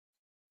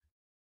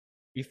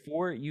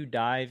Before you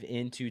dive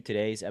into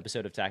today's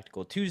episode of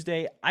Tactical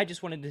Tuesday, I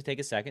just wanted to take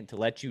a second to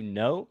let you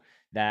know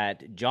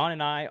that John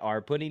and I are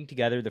putting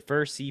together the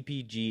first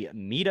CPG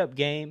meetup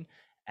game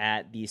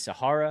at the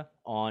Sahara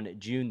on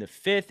June the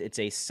 5th. It's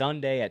a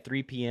Sunday at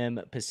 3 p.m.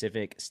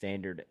 Pacific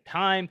Standard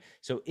Time.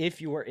 So if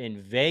you are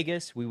in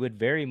Vegas, we would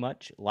very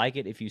much like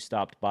it if you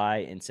stopped by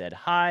and said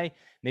hi,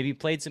 maybe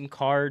played some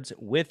cards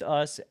with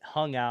us,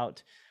 hung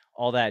out,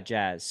 all that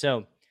jazz.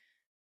 So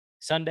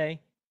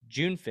Sunday,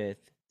 June 5th,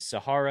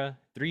 Sahara,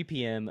 3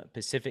 p.m.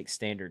 Pacific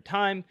Standard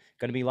Time.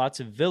 Going to be lots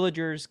of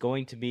villagers,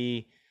 going to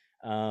be,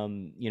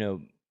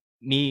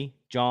 me,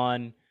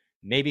 John,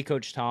 maybe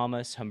Coach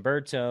Thomas,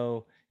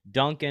 Humberto,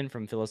 Duncan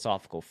from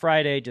Philosophical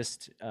Friday,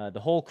 just the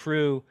whole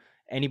crew,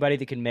 anybody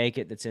that can make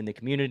it that's in the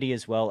community,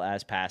 as well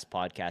as past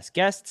podcast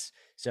guests.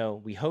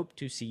 So we hope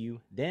to see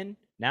you then.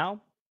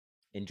 Now,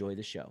 enjoy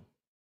the show.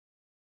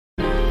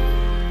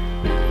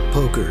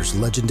 Poker's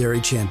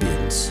legendary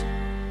champions,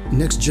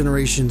 next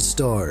generation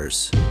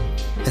stars,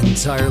 and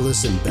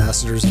tireless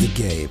ambassadors of the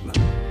game,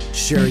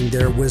 sharing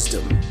their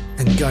wisdom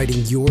and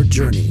guiding your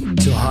journey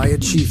to high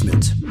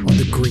achievement on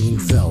the green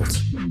felt.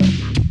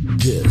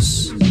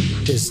 This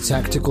is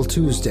Tactical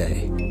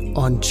Tuesday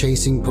on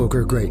Chasing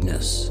Poker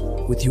Greatness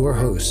with your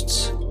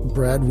hosts,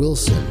 Brad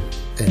Wilson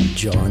and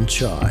John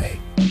Chai.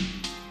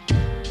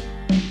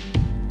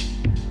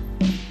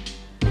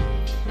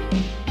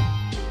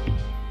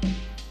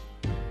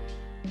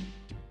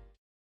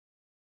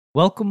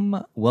 Welcome,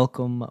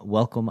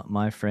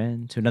 my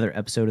friend, to another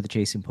episode of the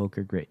Chasing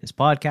Poker Greatness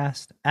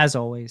podcast. As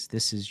always,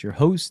 this is your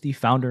host, the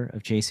founder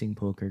of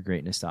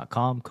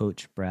ChasingPokerGreatness.com,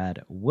 Coach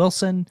Brad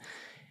Wilson,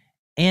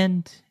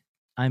 and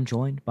I'm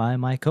joined by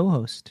my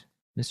co-host,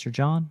 Mr.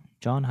 John.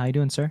 John, how you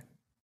doing, sir?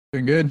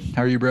 Doing good.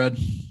 How are you, Brad?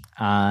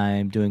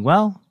 I'm doing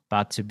well.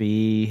 About to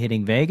be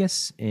hitting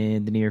Vegas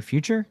in the near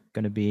future.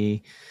 Going to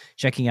be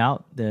checking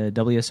out the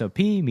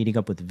WSOP, meeting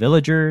up with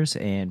villagers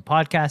and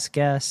podcast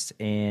guests,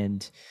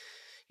 and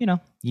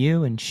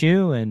you and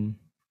Shu and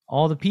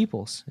all the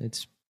peoples.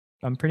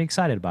 I'm pretty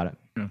excited about it.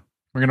 Yeah.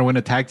 We're gonna win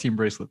a tag team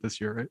bracelet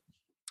this year, right?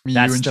 You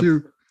and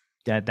Shu.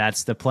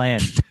 That's the plan.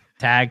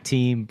 Tag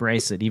team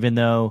bracelet. Even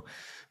though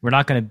we're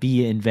not going to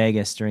be in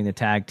Vegas during the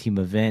tag team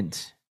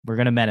event, we're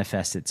going to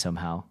manifest it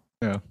somehow.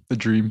 Yeah, the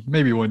dream.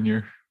 Maybe one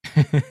year.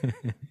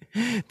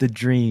 The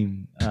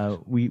dream.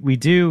 We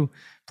do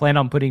plan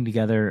on putting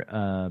together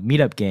a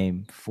meetup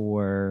game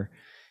for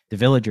the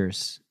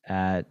villagers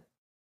at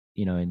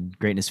in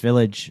Greatness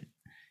Village.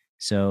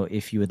 So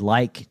if you would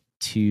like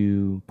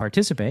to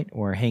participate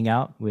or hang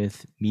out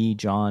with me,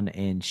 John,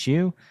 and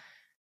Shu,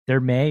 there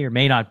may or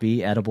may not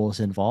be edibles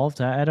involved.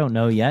 I don't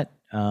know yet,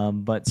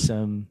 but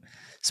some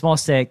small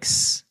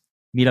stakes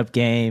meetup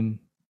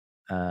game.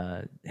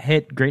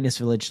 Hit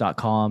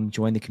greatnessvillage.com,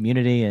 join the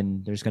community,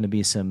 and there's going to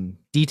be some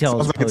details.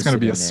 Sounds like it's going to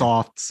be a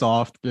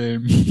soft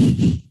game.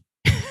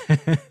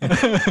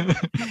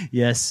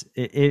 Yes.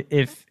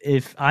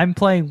 If I'm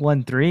playing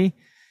 1-3,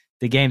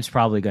 the game's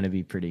probably going to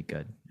be pretty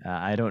good.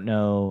 I don't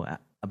know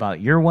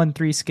about your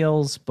 1-3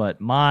 skills, but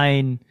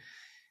mine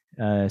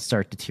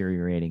start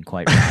deteriorating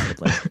quite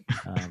rapidly.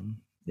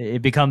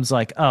 It becomes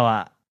like,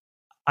 I'm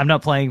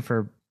not playing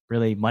for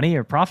really money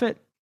or profit.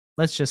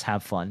 Let's just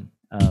have fun,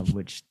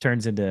 which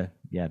turns into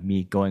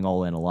me going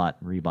all in a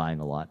lot,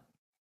 rebuying a lot.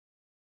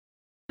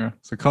 Yeah.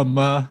 So come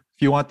if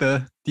you want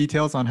the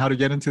details on how to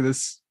get into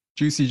this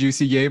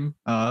juicy game,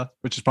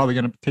 which is probably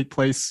going to take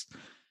place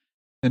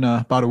in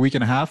about a week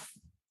and a half,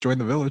 join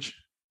the village.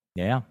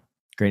 Yeah,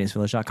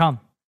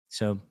 greatnessvillage.com.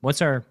 So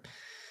what's our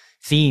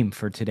theme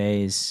for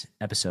today's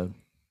episode?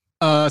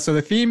 So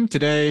the theme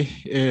today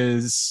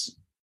is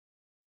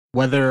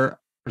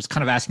it's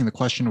kind of asking the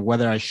question of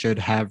whether I should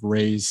have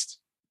raised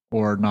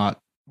or not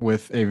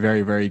with a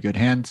very, very good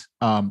hand.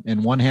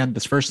 In one hand,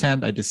 this first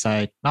hand, I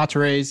decide not to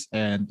raise.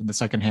 And in the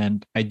second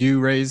hand, I do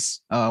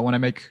raise when I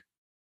make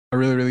a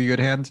really, really good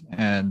hand.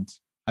 And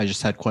I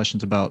just had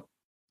questions about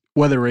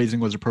whether raising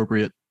was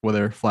appropriate,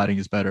 whether flatting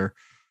is better.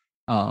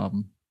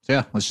 So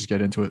yeah, let's just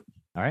get into it.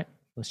 All right,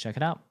 let's check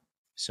it out.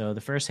 So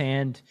the first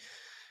hand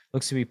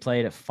looks to be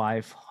played at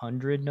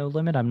 500 no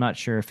limit. I'm not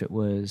sure if it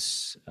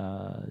was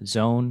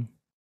zone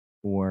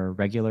or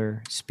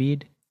regular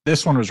speed.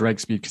 This one was reg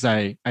speed because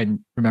I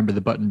remember the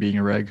button being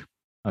a reg.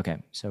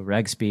 Okay, so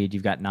reg speed,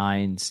 you've got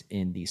nines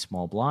in the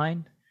small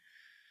blind.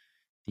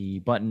 The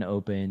button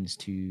opens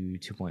to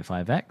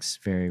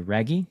 2.5x, very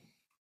reggy.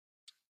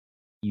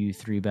 You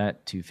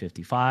 3-bet to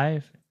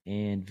 55,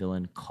 and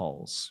villain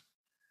calls.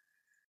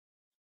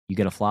 You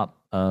get a flop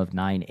of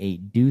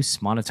 9-8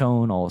 deuce,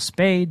 monotone, all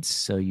spades.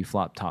 So you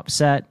flop top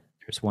set.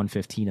 There's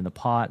 115 in the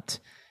pot.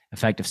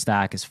 Effective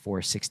stack is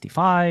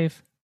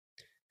 465.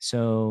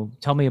 So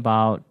tell me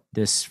about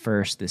this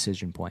first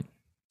decision point.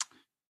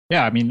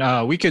 Yeah, I mean,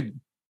 we could.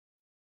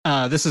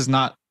 This is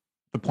not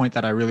the point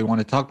that I really want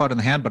to talk about in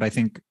the hand, but I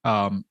think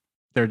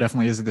there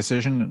definitely is a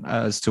decision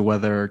as to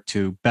whether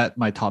to bet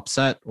my top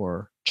set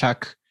or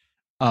check.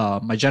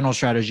 My general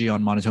strategy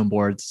on monotone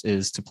boards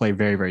is to play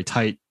very, very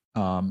tight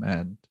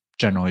and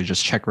generally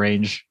just check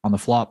range on the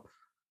flop.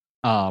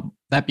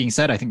 That being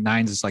said, I think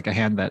nines is like a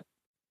hand that,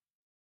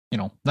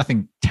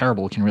 nothing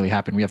terrible can really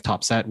happen. We have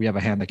top set. We have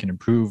a hand that can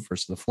improve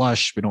versus the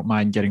flush. We don't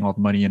mind getting all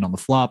the money in on the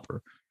flop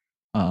or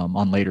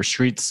on later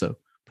streets. So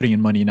putting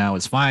in money now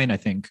is fine. I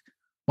think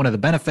one of the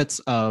benefits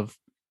of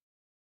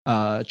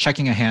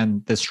checking a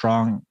hand this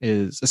strong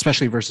is,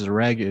 especially versus a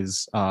reg,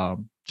 is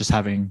just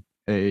having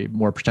a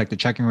more protected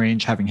checking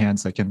range, having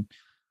hands that can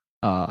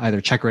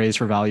either check raise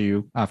for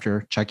value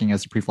after checking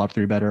as a pre-flop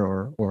three better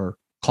or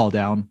call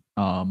down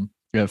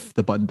if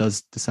the button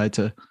does decide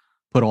to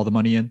put all the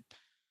money in.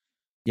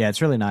 Yeah,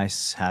 it's really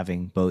nice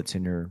having boats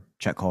in your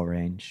check call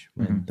range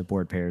when Mhm. the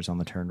board pairs on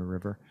the turn or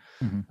river.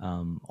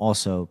 Mhm.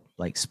 Also,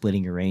 like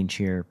splitting your range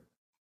here,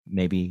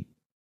 maybe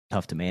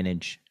tough to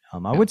manage. I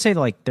Yeah. would say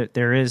like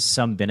there is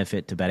some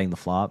benefit to betting the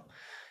flop,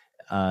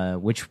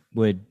 which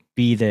would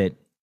be that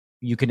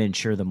you can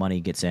ensure the money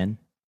gets in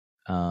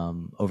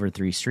over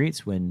three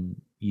streets.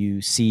 When you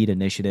seed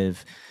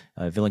initiative,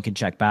 villain can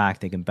check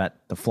back, they can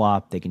bet the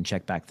flop, they can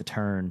check back the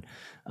turn.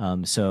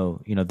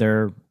 So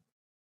they're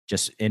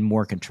just in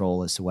more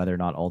control as to whether or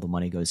not all the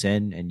money goes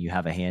in, and you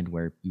have a hand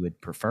where you would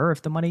prefer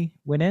if the money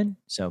went in.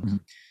 So Mhm.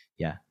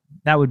 yeah,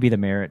 that would be the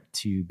merit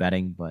to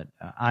betting, but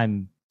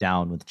I'm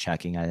down with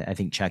checking. I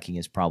think checking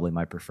is probably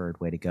my preferred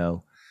way to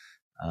go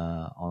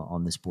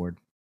on this board.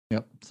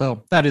 Yep.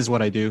 So that is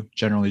what I do.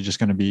 Generally, just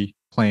going to be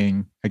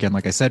playing again,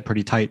 like I said,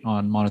 pretty tight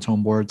on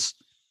monotone boards.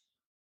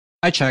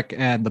 I check,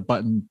 and the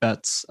button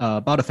bets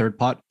about a third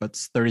pot,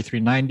 bets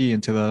 33.90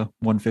 into the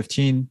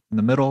 115 in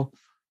the middle.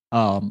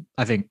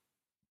 I think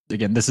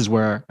again, this is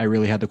where I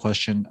really had the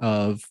question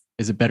of: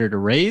 is it better to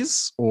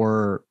raise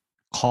or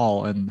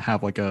call and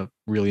have like a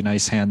really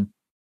nice hand,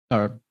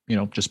 or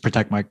just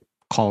protect my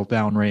call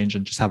down range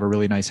and just have a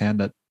really nice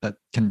hand that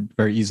can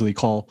very easily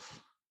call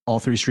all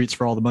three streets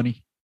for all the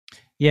money?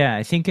 Yeah,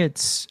 I think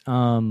it's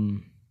a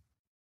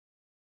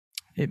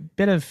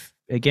bit of,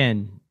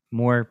 again,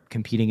 more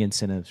competing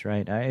incentives,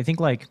 right? I think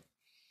like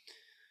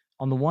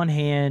on the one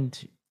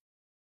hand,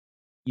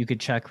 you could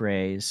check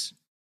raise.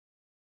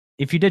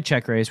 If you did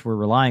check raise, we're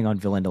relying on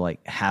villain to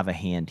like have a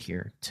hand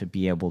here to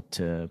be able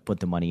to put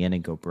the money in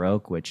and go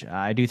broke, which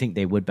I do think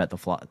they would bet the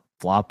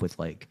flop with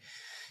like,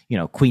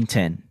 queen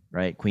 10,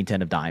 right? Queen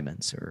 10 of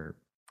diamonds or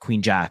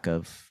queen jack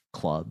of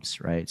clubs,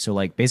 right? So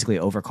like basically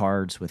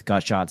overcards with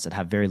gut shots that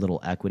have very little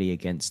equity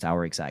against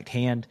our exact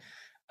hand.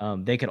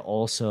 They could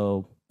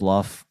also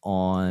bluff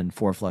on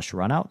four flush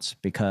runouts,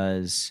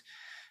 because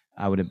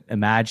I would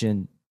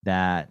imagine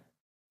that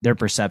their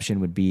perception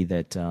would be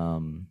that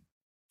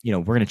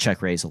we're going to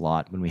check raise a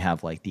lot when we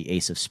have like the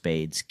ace of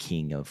spades,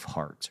 king of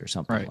hearts or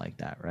something Right. like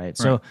that, right?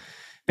 So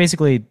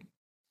basically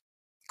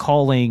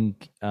calling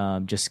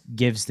just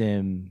gives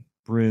them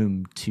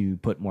room to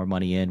put more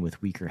money in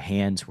with weaker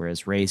hands,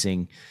 whereas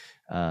raising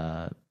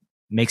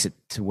makes it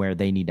to where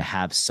they need to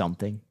have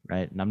something,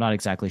 right? And I'm not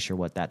exactly sure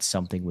what that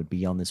something would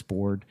be on this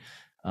board.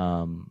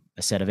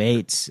 A set of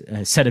eights,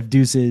 a set of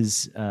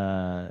deuces,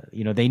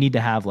 they need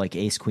to have like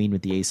ace queen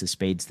with the ace of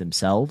spades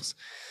themselves.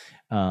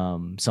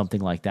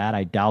 Something like that.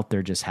 I doubt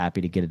they're just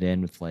happy to get it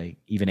in with like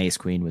even ace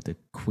queen with the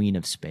queen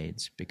of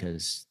spades,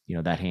 because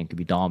that hand could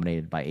be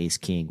dominated by ace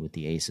king with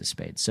the ace of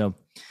spades. So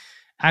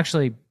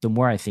actually, the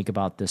more I think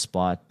about this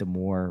spot, the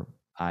more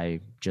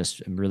I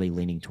just am really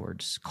leaning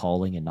towards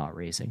calling and not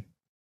raising.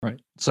 Right.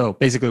 So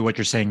basically what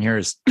you're saying here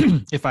is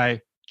if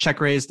I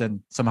check raised and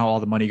somehow all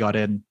the money got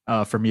in,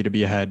 for me to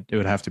be ahead, it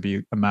would have to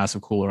be a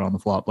massive cooler on the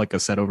flop, like a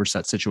set over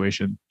set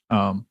situation.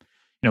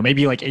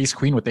 Maybe like ace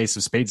queen with ace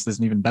of spades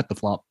doesn't even bet the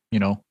flop,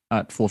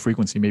 at full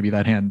frequency. Maybe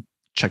that hand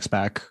checks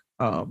back,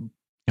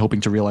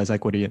 hoping to realize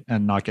equity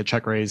and not get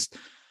check raised.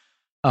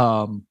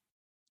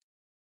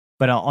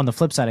 But on the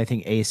flip side, I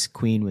think ace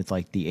queen with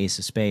like the ace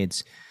of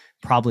spades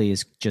probably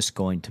is just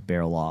going to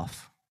barrel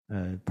off.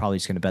 Probably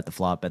just going to bet the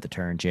flop, bet the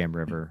turn, jam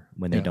river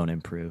when they don't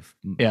improve.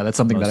 Yeah, that's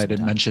something that I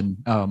didn't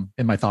mention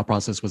in my thought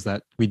process, was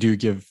that we do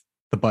give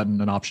the button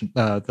an option,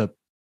 the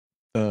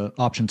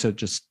option to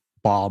just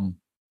bomb,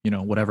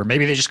 whatever.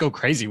 Maybe they just go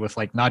crazy with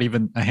like not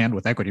even a hand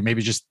with equity.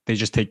 Maybe they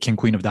just take king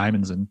queen of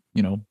diamonds and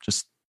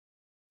just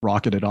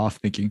rocket it off,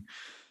 thinking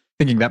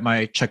that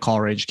my check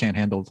call range can't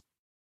handle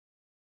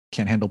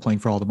playing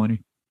for all the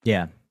money.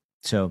 Yeah,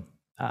 so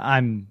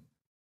I'm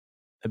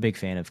a big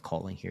fan of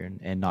calling here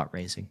and not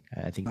raising.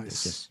 I think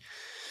it's just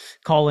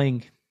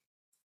calling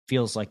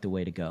feels like the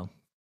way to go.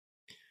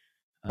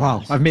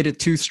 Wow, I've made it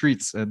 2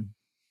 streets and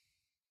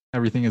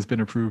everything has been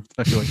approved.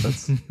 I feel like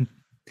that's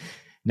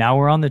now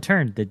we're on the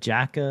turn. The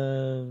jack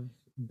of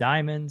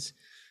diamonds.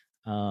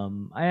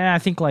 I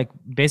think like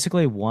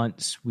basically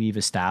once we've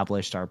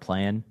established our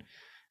plan,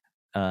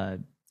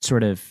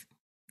 sort of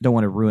don't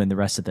want to ruin the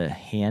rest of the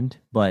hand,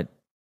 but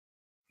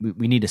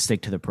we need to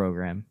stick to the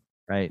program,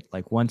 right?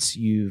 Like once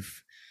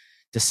you've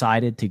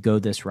decided to go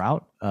this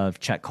route of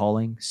check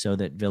calling so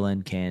that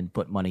villain can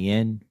put money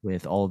in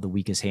with all of the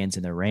weakest hands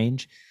in their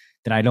range,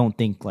 then I don't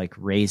think like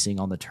raising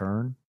on the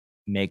turn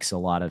makes a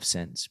lot of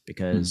sense,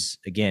 because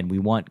again, we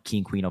want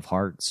king queen of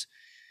hearts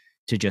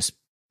to just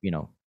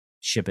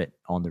ship it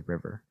on the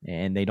river,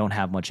 and they don't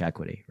have much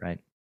equity, right?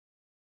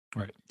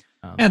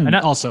 And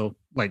also,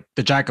 like,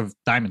 the Jack of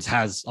Diamonds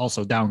has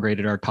also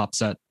downgraded our top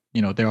set.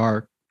 There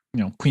are,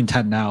 Queen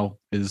 10 now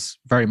is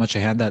very much a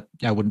hand that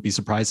I wouldn't be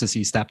surprised to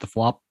see snap the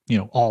flop,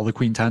 all the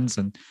Queen 10s.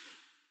 And,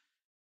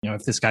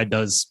 if this guy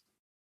does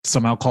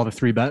somehow call the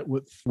 3-bet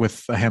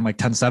with a hand like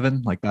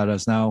 10-7, like that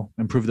has now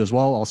improved as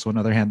well. Also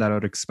another hand that I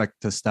would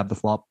expect to stab the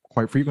flop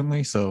quite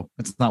frequently. So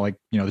it's not like,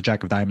 the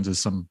Jack of Diamonds is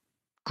some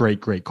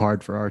great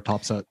card for our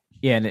top set.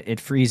 Yeah, and it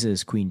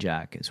freezes Queen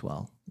Jack as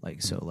well.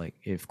 Like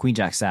if Queen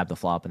Jack stab the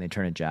flop and they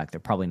turn a Jack,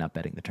 they're probably not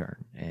betting the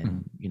turn.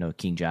 And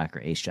King Jack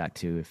or Ace Jack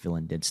too, if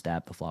villain did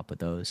stab the flop with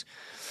those.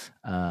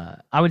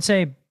 I would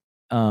say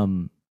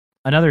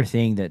another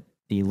thing that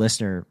the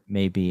listener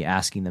may be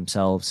asking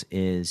themselves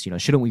is,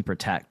 shouldn't we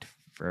protect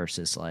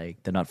versus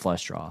like the nut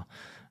flush draw?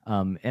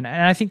 And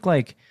I think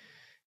like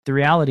the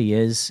reality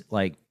is,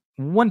 like,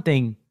 one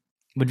thing,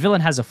 when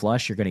villain has a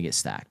flush, you're going to get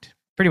stacked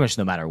pretty much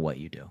no matter what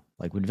you do.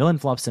 Like when villain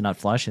flops the nut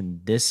flush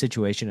in this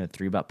situation, a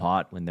 3-bet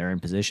pot, when they're in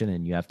position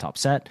and you have top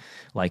set,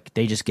 like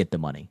they just get the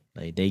money.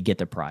 They get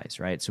the prize,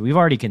 right? So we've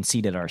already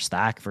conceded our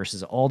stack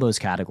versus all those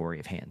category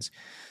of hands.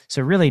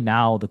 So really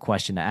now the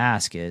question to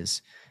ask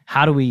is,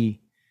 how do we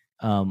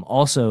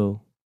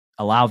also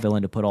allow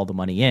villain to put all the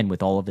money in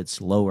with all of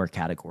its lower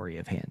category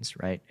of hands,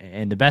 right?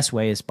 And the best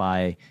way is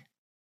by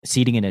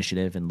seeding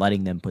initiative and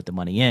letting them put the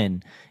money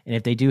in. And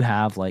if they do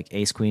have like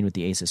ace queen with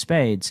the ace of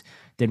spades,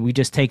 then we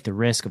just take the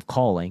risk of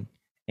calling.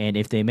 And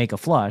if they make a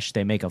flush,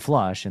 they make a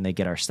flush and they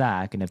get our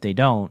stack. And if they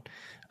don't,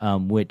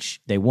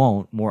 which they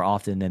won't more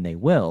often than they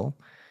will,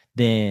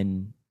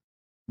 then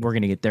we're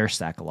going to get their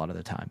stack a lot of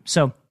the time.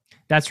 So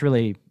that's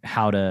really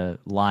how to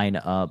line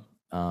up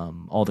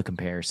all the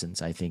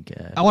comparisons, I think.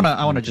 I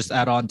want to just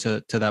add on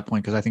to that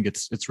point, because I think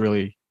it's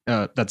really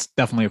that's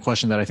definitely a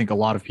question that I think a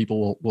lot of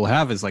people will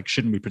have, is like,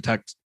 shouldn't we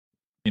protect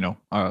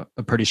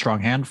a pretty strong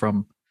hand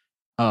from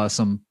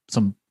some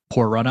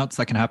poor runouts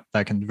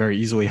that can very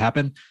easily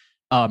happen.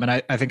 And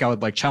I think I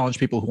would like challenge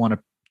people who want to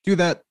do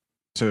that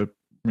to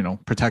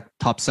protect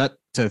top set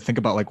to think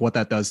about like what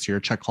that does to your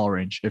check call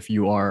range if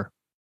you are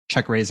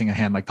check raising a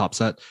hand like top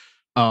set.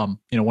 One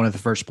of the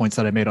first points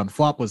that I made on the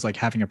flop was like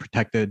having a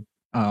protected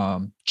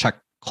check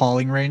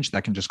calling range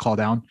that can just call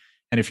down.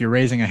 And if you're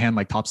raising a hand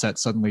like top set,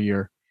 suddenly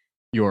you're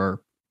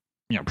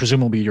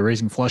presumably you're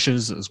raising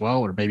flushes as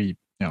well, or maybe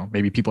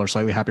people are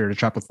slightly happier to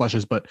trap with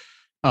flushes, but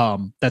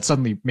that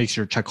suddenly makes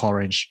your check call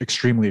range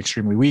extremely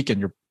weak, and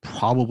you're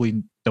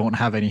probably don't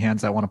have any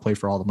hands that want to play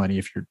for all the money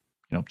if you're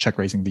check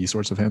raising these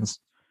sorts of hands.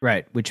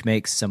 Right, which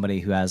makes somebody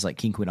who has like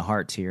king queen of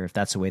hearts here, if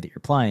that's the way that you're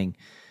playing,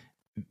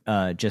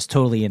 just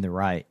totally in the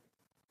right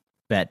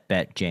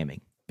bet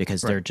jamming,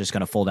 because they're just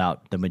going to fold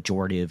out the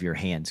majority of your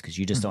hands because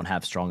you just don't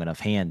have strong enough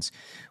hands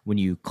when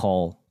you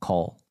call.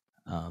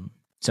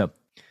 So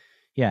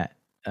yeah,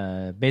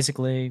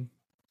 basically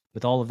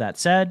with all of that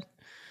said,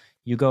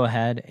 you go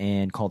ahead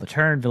and call the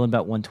turn. Villain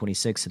bet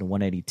 126 and a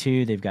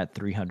 182. They've got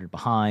 300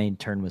 behind.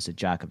 Turn was a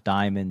Jack of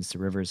Diamonds. The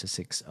river is a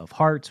 6 of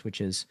Hearts,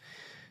 which is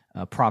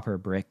a proper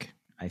brick,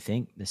 I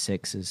think. The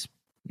 6 is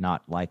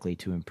not likely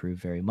to improve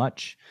very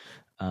much.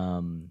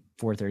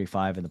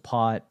 435 in the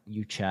pot.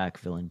 You check,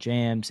 villain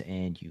jams,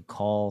 and you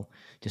call.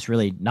 Just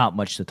really not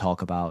much to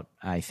talk about,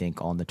 I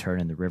think, on the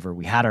turn in the river.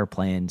 We had our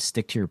plan.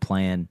 Stick to your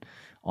plan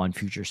on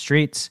future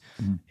streets.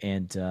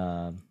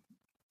 And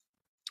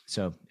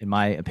so in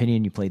my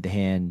opinion, you played the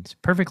hand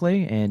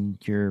perfectly, and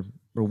your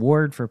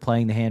reward for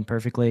playing the hand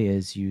perfectly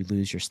is you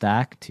lose your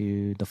stack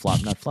to the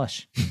flop nut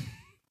flush.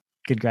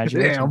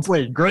 Congratulations. Yeah, I'm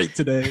playing great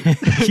today.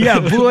 Yeah,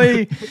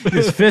 boy,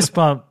 this fist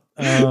pump.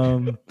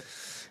 And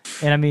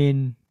I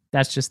mean,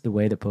 that's just the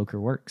way that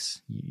poker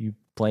works. You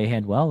play a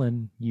hand well,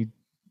 and you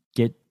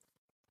get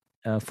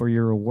for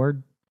your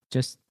reward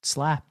just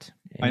slapped.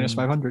 Minus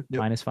 500. Yep.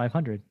 Minus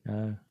 500.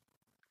 You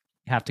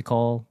have to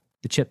call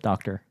the chip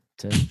doctor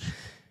to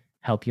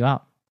help you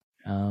out.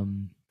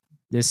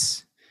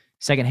 This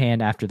second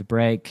hand after the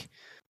break,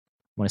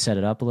 want to set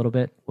it up a little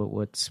bit?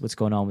 What's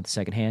going on with the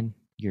second hand?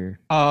 You're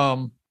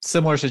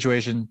similar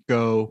situation.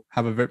 Go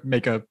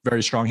make a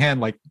very strong hand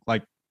like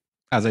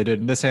as I did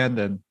in this hand,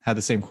 and had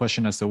the same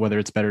question as to whether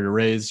it's better to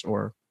raise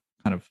or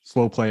kind of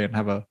slow play and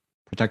have a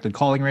protected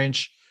calling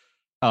range.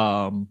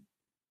 That's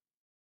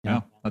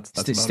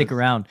stick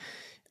around.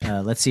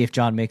 Let's see if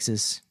John makes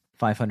his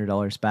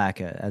 $500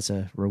 back as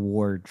a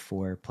reward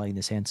for playing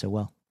this hand so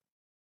well.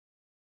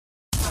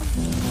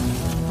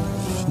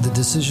 The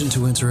decision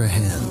to enter a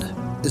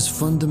hand is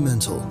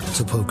fundamental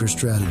to poker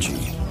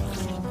strategy.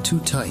 Too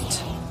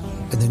tight,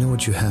 and they know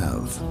what you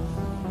have.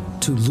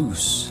 Too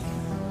loose,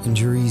 and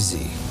you're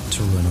easy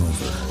to run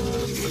over.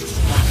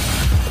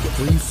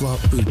 Pre-Flop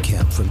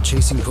Bootcamp from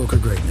Chasing Poker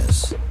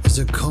Greatness is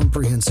a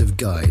comprehensive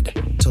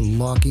guide to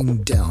locking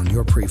down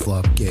your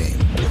pre-flop game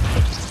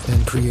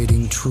and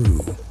creating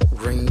true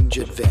range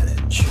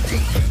advantage.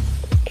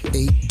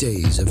 8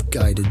 days of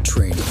guided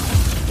training,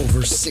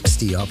 over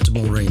 60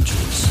 optimal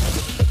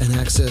ranges, and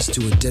access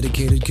to a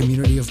dedicated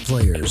community of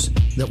players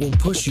that will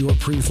push your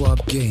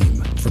pre-flop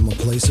game from a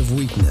place of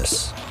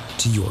weakness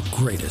to your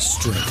greatest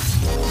strength.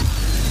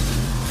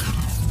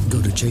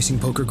 Go to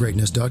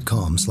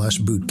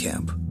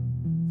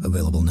chasingpokergreatness.com/bootcamp.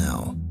 Available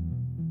now.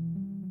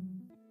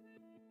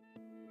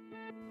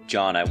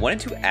 John, I wanted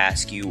to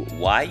ask you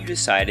why you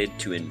decided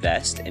to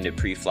invest in a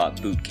pre-flop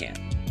bootcamp.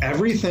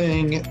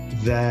 Everything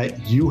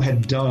that you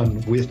had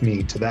done with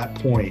me to that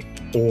point,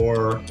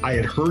 or I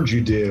had heard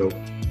you do,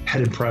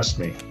 had impressed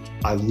me.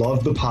 I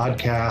loved the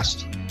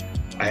podcast.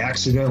 I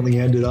accidentally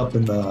ended up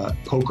in the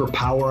Poker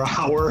Power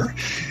Hour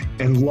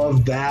and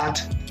loved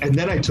that. And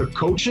then I took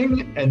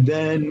coaching, and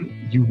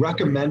then you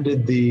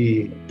recommended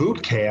the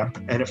boot camp.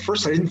 And at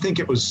first I didn't think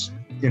it was,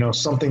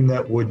 something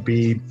that would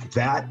be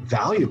that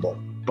valuable.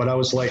 But I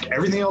was like,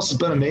 everything else has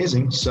been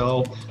amazing.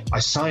 So I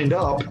signed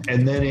up,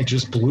 and then it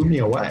just blew me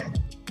away.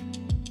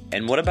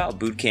 And what about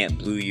boot camp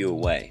blew you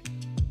away?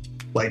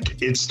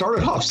 Like, it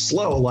started off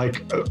slow.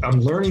 Like,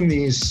 I'm learning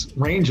these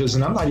ranges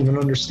and I'm not even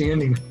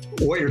understanding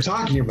what you're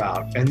talking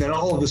about. And then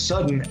all of a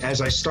sudden, as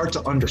I start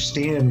to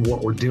understand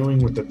what we're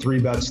doing with the 3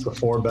 bets, the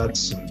 4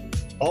 bets, and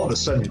all of a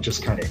sudden it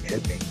just kind of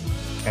hit me.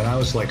 And I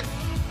was like,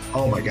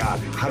 oh my God,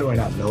 how do I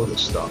not know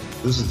this stuff?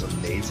 This is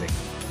amazing.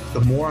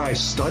 The more I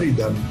studied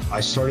them,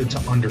 I started to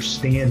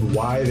understand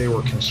why they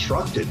were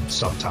constructed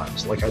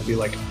sometimes. Like, I'd be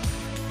like,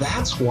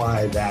 that's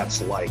why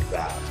that's like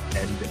that.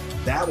 And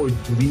that would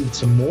lead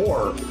to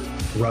more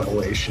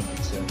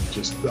revelations and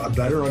just a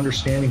better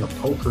understanding of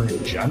poker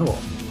in general.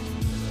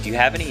 Do you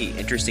have any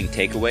interesting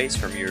takeaways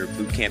from your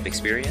boot camp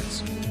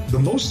experience? The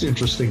most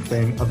interesting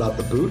thing about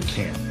the boot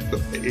camp,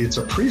 it's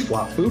a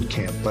pre-flop boot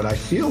camp, but I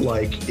feel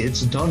like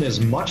it's done as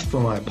much for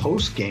my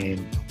post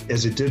game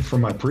as it did for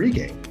my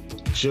pre-game,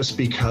 just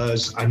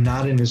because I'm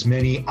not in as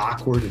many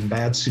awkward and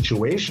bad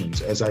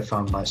situations as I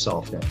found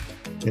myself in.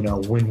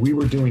 When we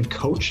were doing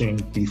coaching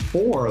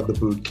before the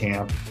boot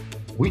camp,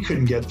 we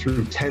couldn't get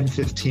through 10,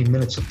 15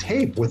 minutes of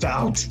tape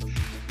without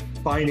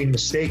finding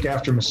mistake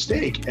after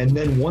mistake. And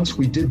then once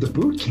we did the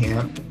boot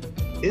camp,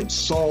 it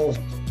solved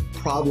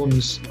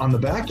problems on the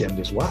back end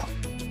as well.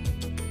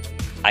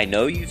 I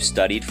know you've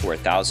studied for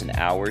 1,000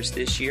 hours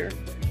this year.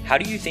 How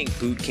do you think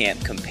boot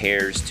camp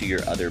compares to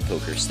your other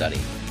poker study?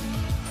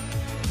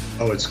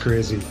 Oh, it's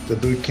crazy. The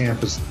boot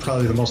camp is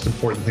probably the most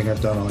important thing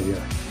I've done all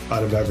year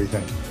out of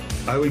everything.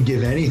 I would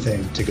give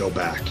anything to go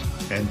back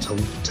and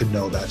to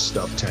know that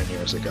stuff 10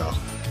 years ago.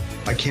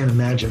 I can't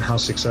imagine how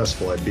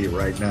successful I'd be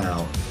right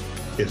now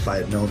if I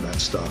had known that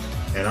stuff.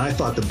 And I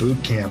thought the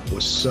boot camp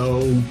was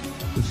so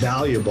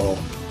valuable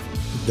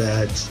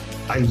that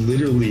I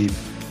literally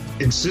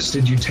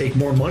insisted you take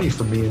more money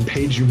from me and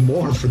paid you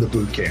more for the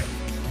boot camp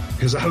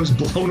because I was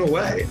blown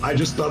away. I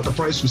just thought the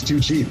price was too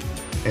cheap.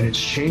 And it's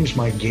changed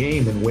my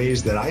game in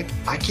ways that I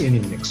can't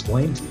even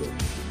explain to you.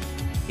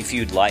 If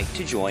you'd like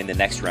to join the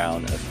next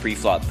round of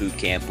Pre-Flop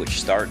Bootcamp, which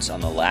starts on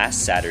the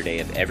last Saturday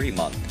of every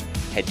month,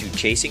 head to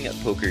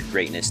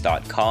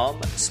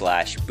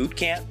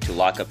chasingpokergreatness.com/bootcamp to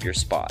lock up your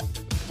spot.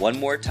 One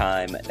more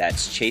time,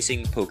 that's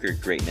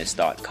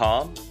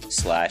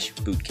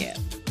chasingpokergreatness.com/bootcamp.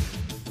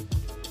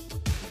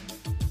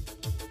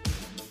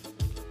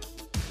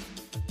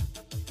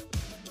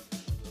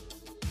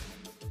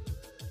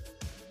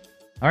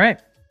 All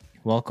right.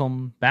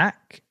 Welcome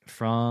back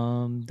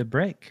from the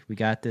break. We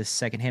got this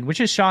second hand, which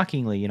is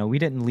shockingly, we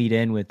didn't lead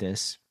in with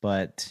this,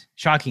 but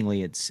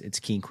shockingly, it's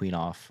king queen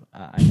off.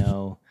 I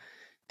know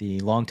the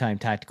longtime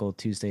Tactical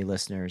Tuesday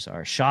listeners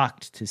are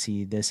shocked to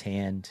see this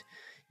hand.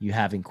 You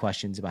having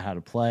questions about how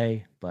to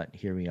play, but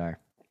here we are.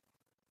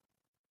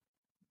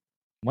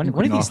 One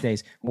of these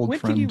days, when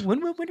are you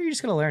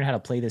just gonna learn how to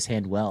play this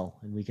hand well,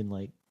 and we can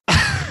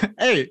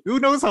Hey,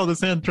 who knows how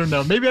this hand turned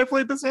out? Maybe I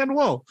played this hand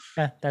well.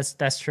 Yeah,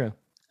 that's true.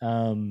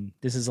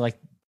 This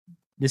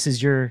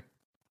is your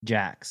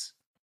jacks.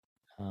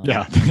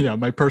 Yeah,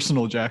 my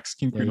personal jacks,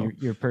 king queen.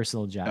 Your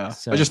personal jacks. Yeah.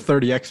 So. I just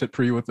 30 exit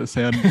pre with this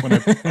hand when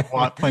I'm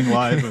playing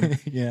live. And,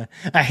 yeah,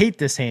 I hate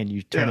this hand.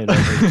 You turn it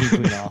over, king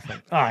queen off.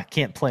 I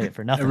can't play it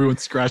for nothing.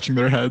 Everyone's scratching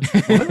their heads.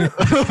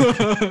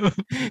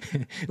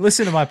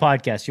 Listen to my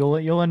podcast.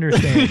 You'll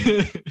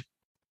understand.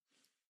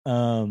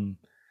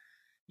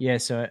 Yeah.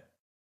 So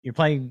you're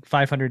playing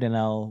 500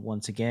 NL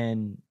once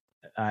again.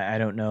 I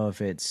don't know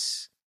if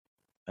it's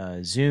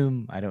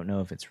Zoom. I don't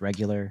know if it's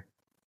regular.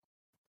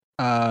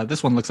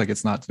 This one looks like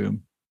it's not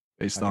Zoom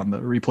based on the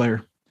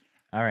replayer.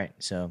 All right.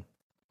 So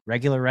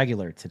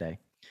regular today.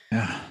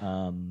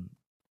 Yeah.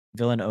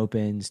 Villain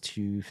opens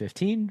to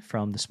 15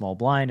 from the small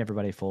blind.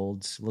 Everybody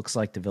folds. Looks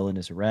like the villain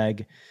is a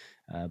reg.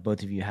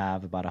 Both of you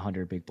have about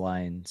 100 big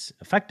blinds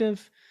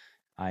effective.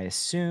 I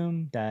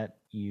assume that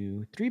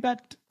you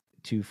 3-bet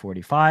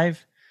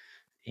 245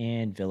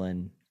 and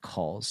villain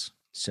calls.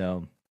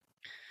 So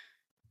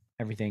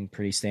everything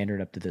pretty standard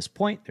up to this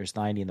point. There's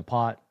 90 in the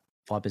pot.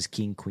 Flop is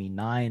king, queen,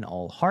 9,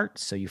 all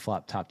hearts. So you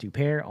flop top 2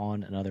 pair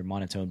on another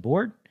monotone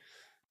board.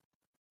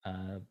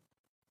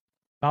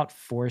 About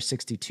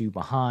 462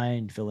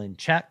 behind. Villain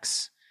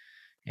checks.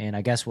 And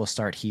I guess we'll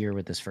start here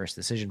with this first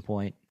decision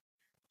point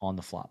on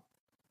the flop.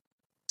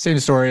 Same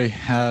story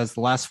as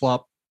the last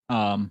flop.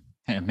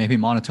 Maybe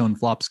monotone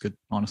flops could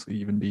honestly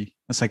even be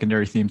a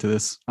secondary theme to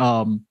this.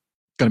 Going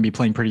to be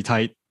playing pretty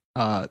tight.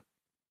 The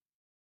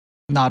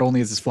not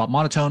only is this flop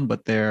monotone,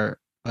 but there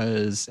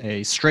is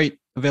a straight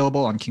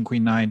available on King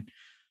Queen 9.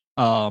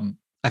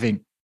 I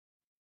think,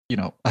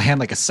 a hand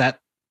like a set,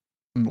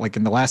 like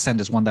in the last hand,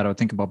 is one that I would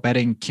think about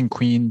betting. King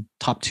Queen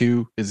top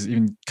 2 is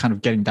even kind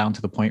of getting down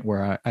to the point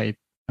where I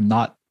am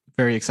not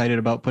very excited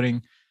about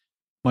putting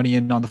money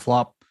in on the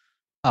flop.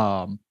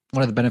 One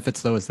of the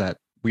benefits though is that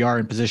we are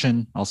in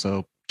position.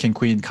 Also, King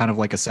Queen, kind of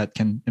like a set,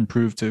 can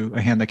improve to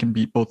a hand that can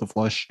beat both a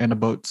flush and a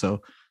boat.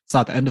 So it's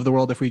not the end of the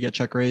world if we get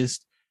check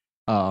raised.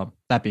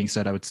 That being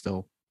said, I would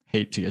still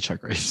hate to get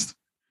check raised.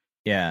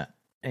 Yeah.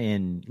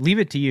 And leave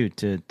it to you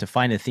to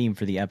find a theme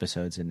for the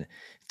episodes, and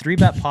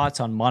 3-bet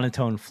pots on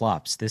monotone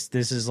flops. This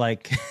is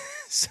like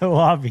so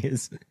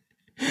obvious.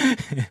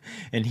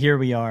 And here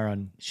we are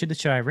on should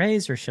I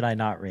raise or should I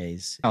not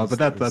raise? Oh, but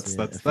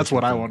that's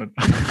what I wanted.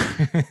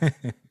 I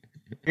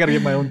got to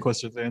get my own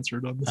questions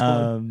answered on this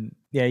one.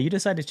 Yeah, you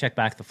decide to check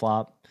back the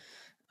flop.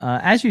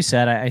 As you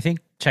said, I think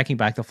checking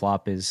back the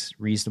flop is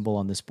reasonable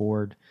on this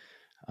board.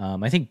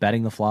 I think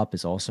betting the flop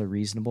is also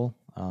reasonable.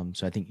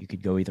 So I think you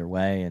could go either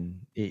way.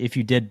 And if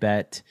you did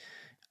bet,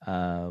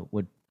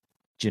 would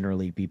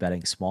generally be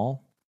betting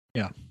small.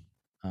 Yeah.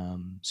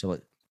 So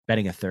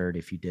betting a third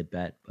if you did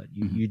bet, but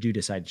you do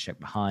decide to check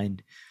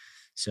behind.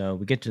 So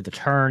we get to the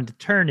turn. The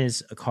turn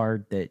is a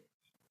card that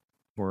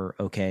we're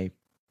okay.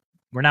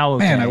 We're now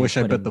okay. Man, I wish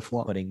I bet the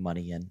flop. Putting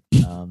money in.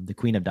 The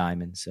Queen of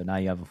Diamonds. So now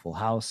you have a full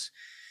house.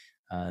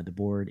 The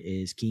board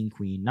is King,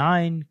 Queen,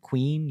 9.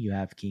 Queen, you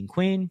have King,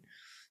 Queen.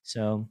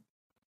 So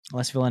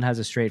unless villain has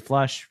a straight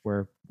flush,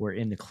 we're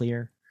in the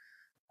clear.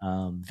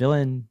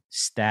 Villain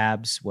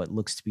stabs what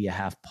looks to be a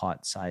half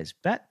pot size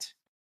bet.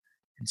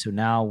 And so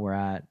now we're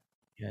at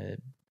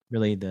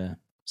really the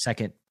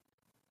second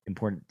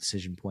important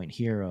decision point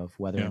here of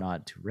whether or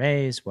not to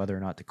raise, whether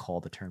or not to call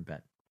the turn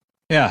bet.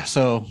 Yeah.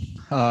 So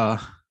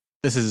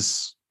this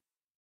is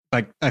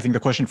like, I think the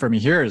question for me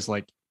here is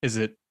like, is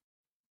it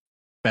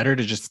better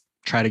to just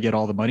try to get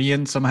all the money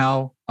in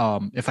somehow?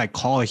 If I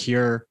call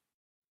here,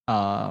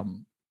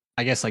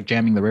 I guess like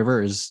jamming the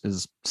river is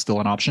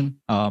still an option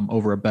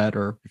over a bet,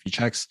 or if he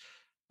checks.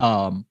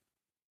 I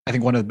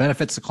think one of the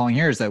benefits of calling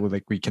here is that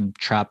we can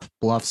trap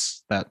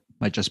bluffs that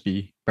might just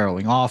be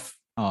barreling off.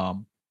 I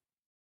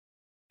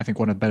think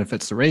one of the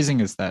benefits to raising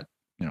is that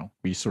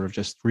we sort of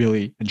just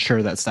really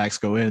ensure that stacks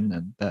go in,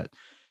 and that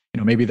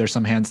maybe there's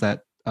some hands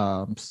that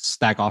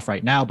stack off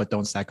right now but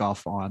don't stack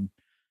off on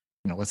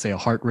let's say a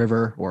heart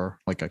river or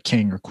like a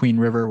king or queen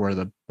river where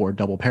the board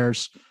double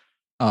pairs,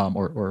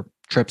 or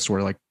trips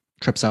where like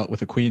trips out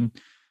with a queen.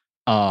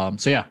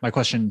 So yeah, my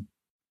question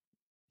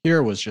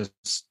here was just,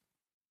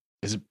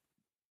 is it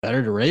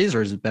better to raise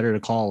or is it better to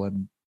call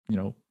and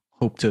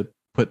hope to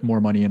put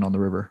more money in on the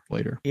river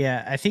later?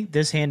 Yeah, I think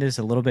this hand is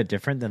a little bit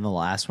different than the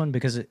last one,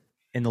 because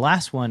in the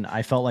last one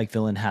I felt like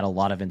villain had a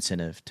lot of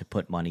incentive to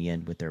put money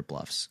in with their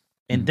bluffs.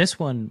 In this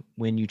one,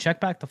 when you check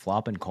back the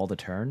flop and call the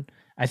turn,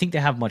 I think they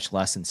have much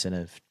less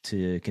incentive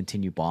to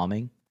continue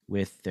bombing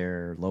with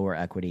their lower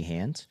equity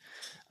hands,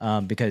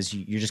 because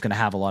you're just going to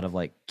have a lot of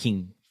like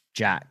king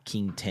jack,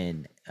 king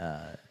 10,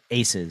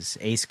 aces,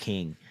 ace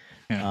king,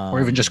 or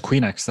even just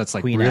queen X. That's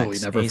like queen really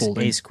X, never ace,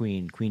 folding. ace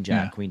queen, queen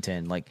jack, queen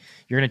 10. Like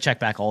you're going to check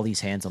back all these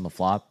hands on the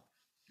flop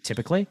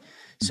typically.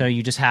 So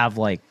you just have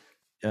like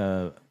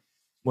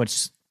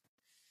what's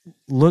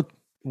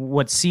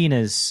seen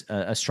as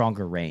a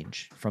stronger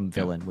range from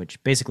villain,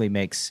 which basically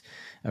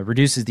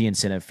reduces the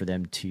incentive for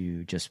them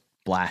to just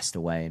blast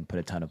away and put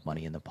a ton of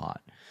money in the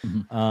pot.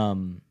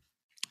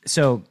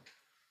 So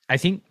I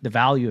think the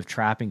value of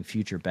trapping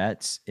future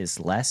bets is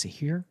less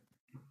here.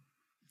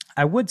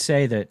 I would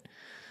say that,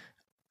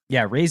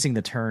 yeah, raising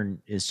the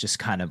turn is just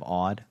kind of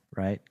odd,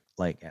 right?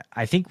 Like,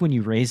 I think when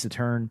you raise the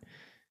turn,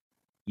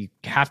 you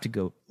have to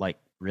go like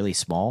really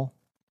small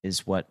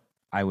is what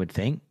I would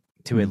think,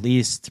 to at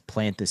least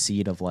plant the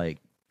seed of like,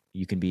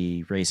 you can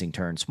be raising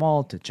turn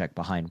small to check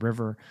behind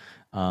river,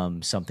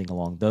 something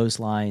along those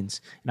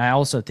lines. And I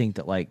also think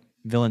that like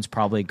villain's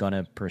probably going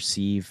to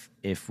perceive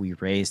if we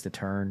raise the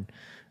turn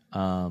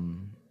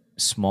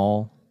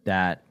small,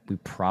 that we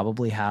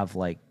probably have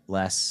like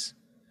less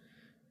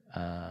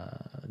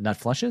nut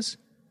flushes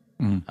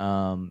in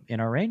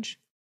our range.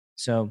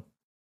 So,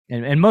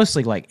 and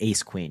mostly like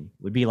ace queen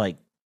would be like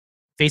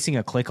facing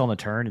a click on the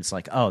turn. It's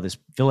like, oh, this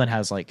villain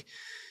has like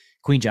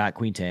queen jack,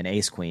 queen 10,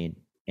 ace queen,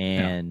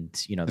 and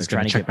they're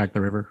trying to check back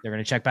the river. They're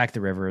going to check back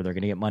the river. They're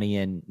going to get money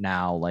in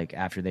now, like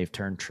after they've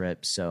turned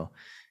trips. So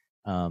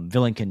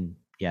villain can,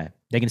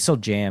 they can still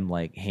jam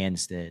like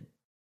hands that,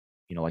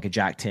 like a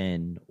jack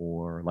 10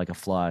 or like a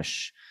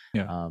flush,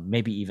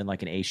 maybe even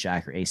like an ace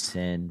jack or ace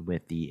 10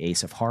 with the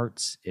ace of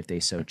hearts if they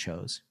so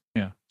chose.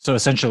 Yeah. So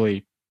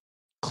essentially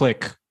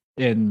click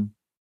in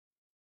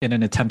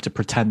an attempt to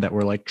pretend that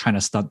we're like trying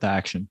to stunt the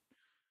action.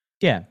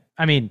 Yeah.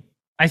 I mean,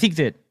 I think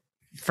that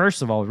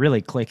first of all,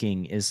 really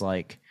clicking is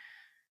like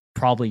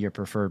probably your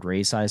preferred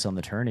raise size on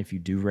the turn. If you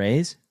do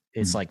raise,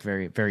 it's like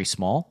very, very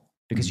small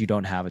because you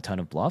don't have a ton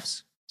of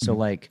bluffs. So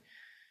like,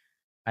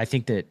 I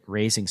think that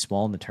raising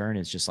small in the turn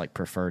is just like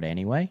preferred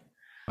anyway.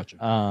 Gotcha.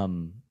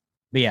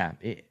 But yeah,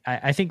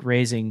 I think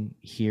raising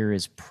here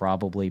is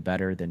probably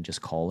better than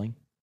just calling.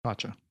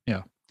 Gotcha.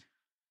 Yeah.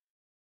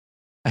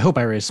 I hope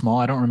I raised small.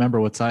 I don't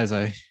remember what size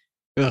I.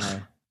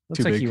 Ugh, Looks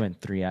too like big. you went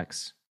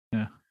 3x.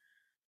 Yeah.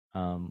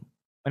 And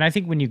I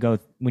think when you go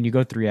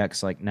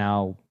 3x, like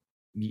now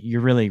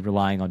you're really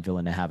relying on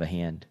villain to have a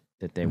hand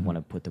that they want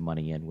to put the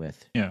money in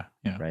with. Yeah.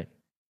 Yeah. Right.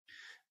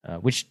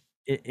 Which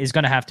is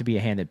going to have to be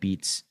a hand that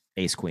beats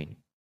ace queen,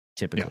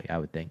 typically, I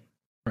would think.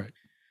 Right.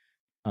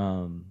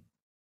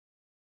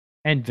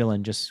 And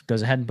villain just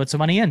goes ahead and puts some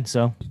money in.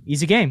 So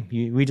easy game.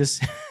 We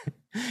just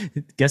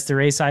guess the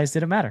raise size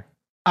didn't matter.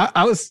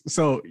 I was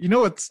so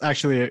what's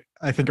actually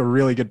I think a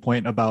really good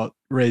point about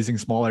raising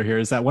smaller here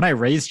is that when I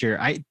raised here,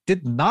 I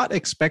did not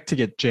expect to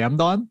get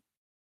jammed on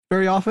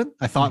very often.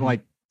 I thought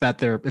like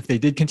that if they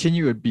did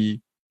continue, it'd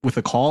be with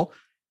a call.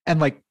 And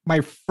like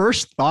my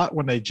first thought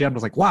when they jammed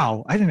was like,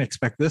 wow, I didn't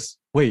expect this.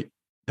 Wait,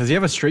 does he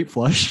have a straight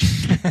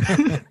flush?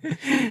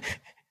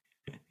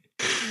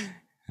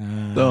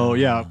 So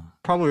yeah,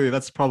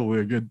 that's probably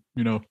a good,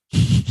 a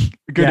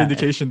good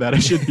indication that I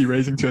should be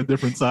raising to a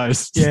different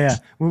size. Yeah.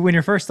 When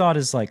your first thought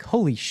is like,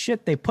 holy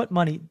shit, they put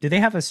money. Do they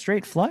have a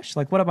straight flush?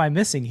 Like, what am I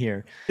missing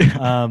here?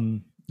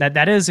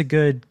 That is a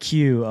good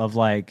cue of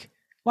like,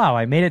 wow,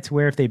 I made it to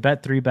where if they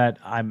bet 3-bet,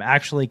 I'm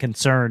actually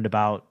concerned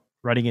about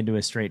running into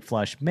a straight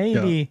flush.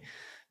 Maybe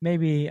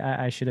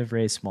I should have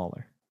raised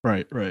smaller.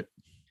 Right. But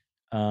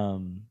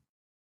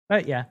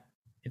yeah,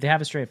 if they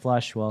have a straight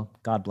flush, well,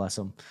 God bless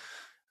them.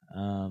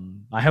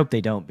 I hope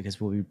they don't,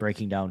 because we'll be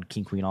breaking down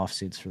king queen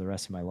offsuits for the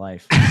rest of my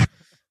life.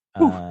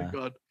 Oh my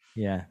God.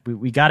 Yeah,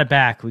 we got it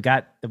back. We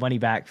got the money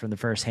back from the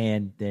first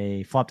hand.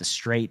 They flopped a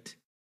straight,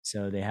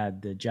 so they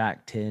had the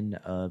jack 10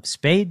 of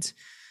spades,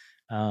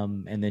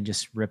 and then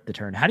just ripped the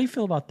turn. How do you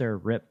feel about their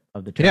rip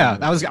of the turn? Yeah,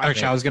 I was going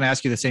to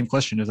ask you the same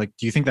question. Is like,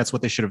 do you think that's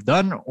what they should have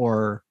done,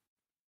 or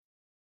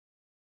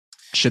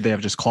should they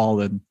have just called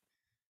the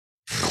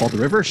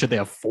river? Should they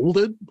have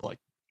folded? Like,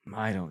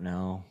 I don't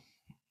know.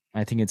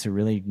 I think it's a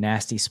really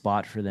nasty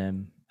spot for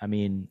them. I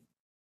mean,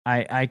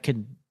 I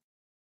could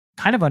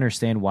kind of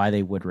understand why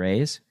they would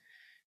raise,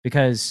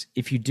 because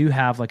if you do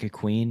have like a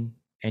queen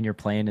and your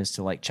plan is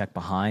to like check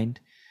behind,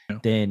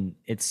 then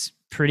it's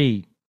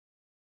pretty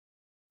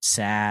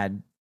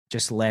sad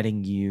just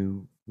letting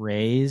you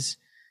raise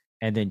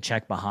and then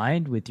check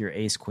behind with your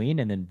ace queen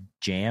and then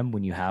jam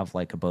when you have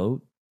like a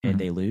boat and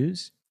they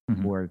lose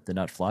or the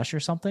nut flush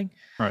or something.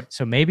 Right.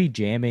 So maybe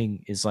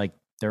jamming is like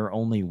their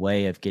only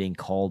way of getting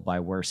called by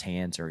worse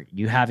hands, or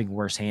you having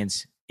worse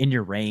hands in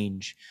your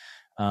range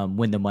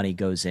when the money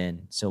goes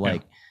in. So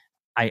like,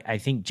 I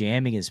think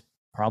jamming is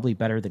probably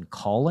better than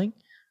calling.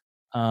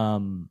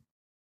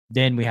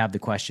 Then we have the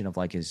question of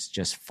like, is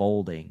just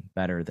folding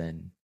better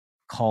than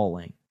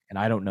calling? And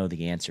I don't know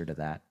the answer to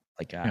that.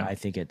 Like, I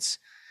think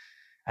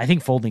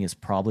folding is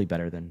probably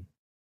better than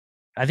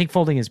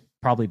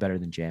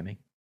jamming.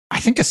 I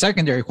think a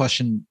secondary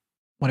question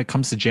when it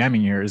comes to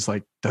jamming here is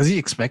like, does he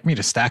expect me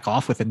to stack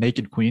off with a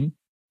naked queen?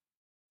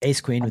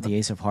 Ace queen with the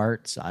ace of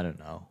hearts? I don't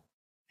know.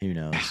 Who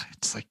knows?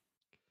 It's like,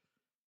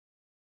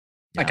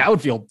 I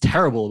would feel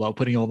terrible about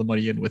putting all the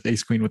money in with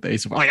ace queen with the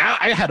ace of, like,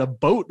 I had a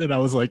boat and I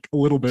was like a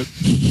little bit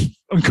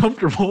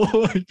uncomfortable.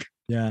 Like,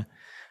 yeah.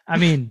 I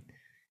mean,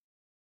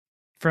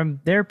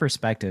 from their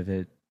perspective,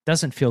 it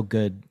doesn't feel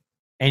good,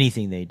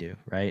 anything they do,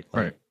 right?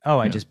 Like, right. Oh,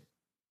 I just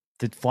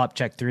did flop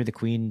check through the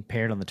queen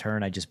paired on the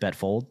turn. I just bet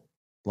fold.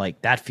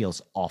 Like, that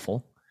feels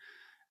awful.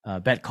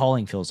 Bet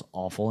calling feels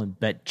awful, and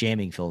bet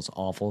jamming feels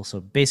awful. So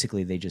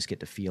basically, they just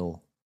get to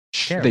feel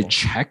terrible. They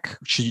check.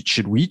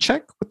 Should we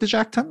check with the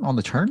jack 10 on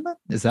the turn then?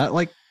 Is that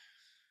like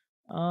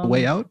the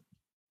way out?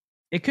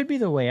 It could be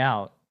the way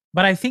out.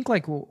 But I think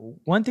like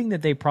one thing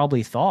that they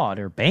probably thought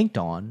or banked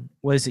on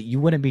was that you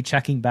wouldn't be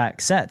checking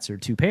back sets or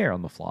 2-pair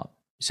on the flop.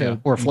 So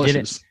or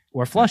flushes.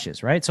 Or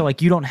flushes, right? So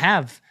like you don't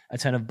have a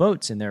ton of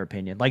boats in their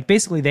opinion. Like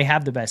basically they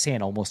have the best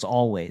hand almost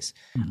always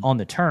on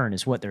the turn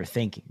is what they're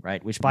thinking,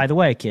 right? Which by the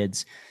way,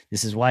 kids,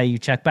 this is why you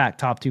check back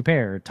top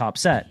 2-pair or top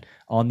set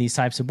on these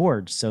types of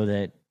boards, so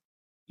that,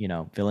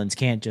 villains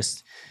can't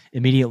just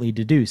immediately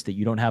deduce that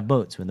you don't have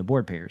boats when the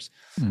board pairs.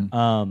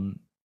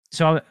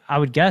 So I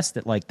would guess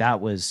that like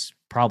that was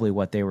probably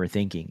what they were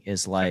thinking,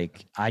 is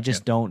like, I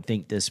just don't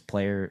think this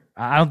player,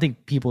 I don't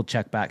think people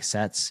check back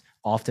sets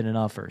often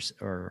enough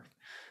or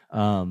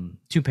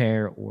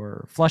 2-pair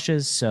or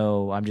flushes.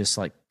 So I'm just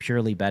like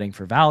purely betting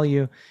for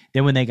value.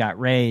 Then when they got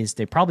raised,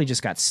 they probably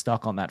just got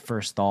stuck on that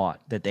first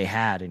thought that they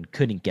had and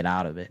couldn't get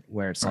out of it,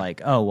 where it's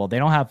like, oh, well, they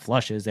don't have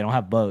flushes, they don't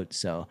have boats,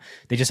 so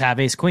they just have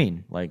ace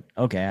queen. Like,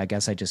 okay, I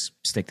guess I just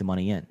stick the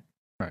money in.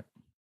 Right.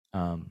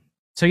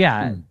 So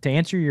yeah, to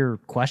answer your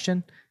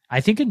question,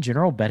 I think in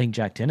general betting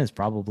jack 10 is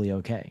probably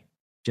okay,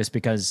 just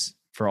because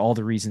for all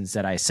the reasons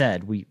that I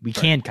said, we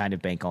can kind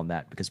of bank on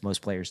that because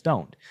most players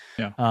don't.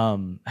 Yeah.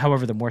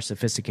 However, the more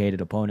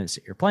sophisticated opponents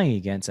that you're playing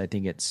against, I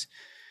think it's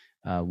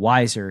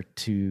wiser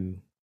to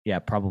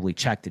probably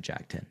check the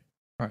jack 10.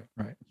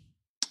 Right.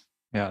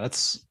 Yeah,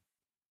 that's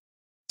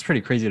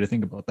pretty crazy to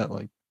think about that.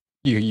 Like,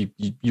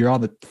 you're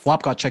on the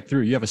flop got checked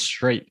through, you have a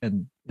straight,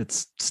 and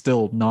it's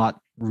still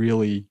not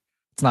really,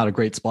 it's not a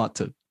great spot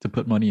to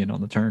put money in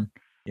on the turn.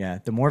 Yeah,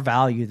 the more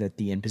value that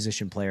the in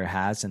position player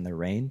has in the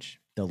range,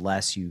 the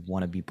less you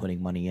want to be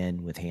putting money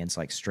in with hands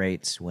like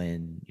straights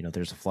when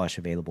there's a flush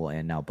available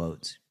and now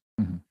boats.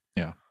 Mm-hmm.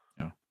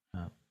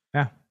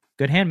 Yeah,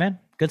 good hand, man.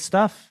 Good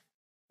stuff.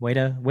 Way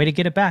to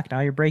get it back. Now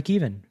you're break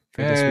even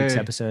for this week's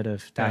episode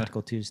of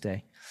Tactical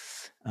Tuesday.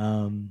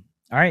 All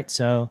right,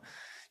 so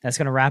that's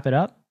gonna wrap it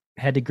up.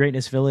 Head to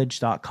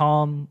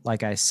greatnessvillage.com.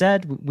 Like I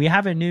said, we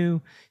have a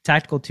new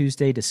Tactical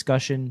Tuesday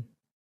discussion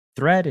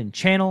thread and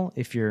channel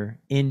if you're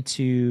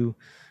into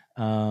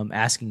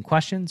asking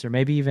questions or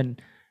maybe even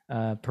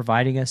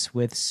providing us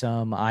with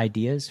some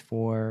ideas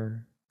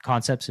for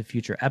concepts of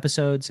future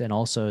episodes, and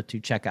also to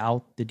check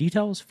out the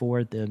details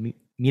for the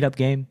meetup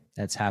game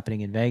that's happening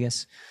in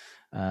Vegas.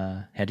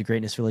 Head to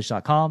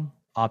greatnessvillage.com,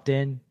 opt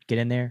in, get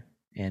in there,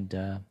 and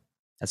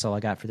that's all I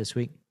got for this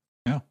week.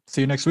 Yeah,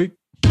 see you next week.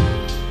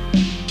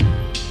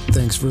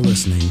 Thanks for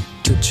listening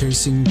to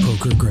Chasing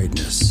Poker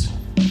Greatness.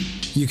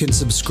 You can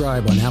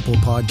subscribe on Apple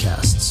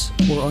Podcasts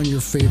or on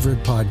your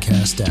favorite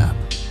podcast app.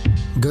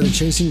 Go to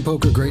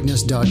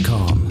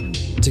chasingpokergreatness.com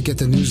to get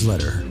the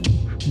newsletter.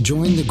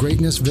 Join the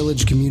Greatness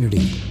Village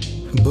community,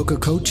 book a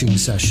coaching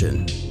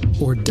session,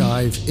 or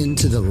dive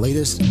into the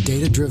latest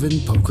data-driven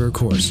poker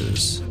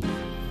courses.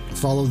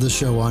 Follow the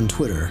show on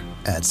Twitter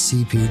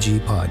 @CPG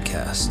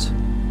Podcast.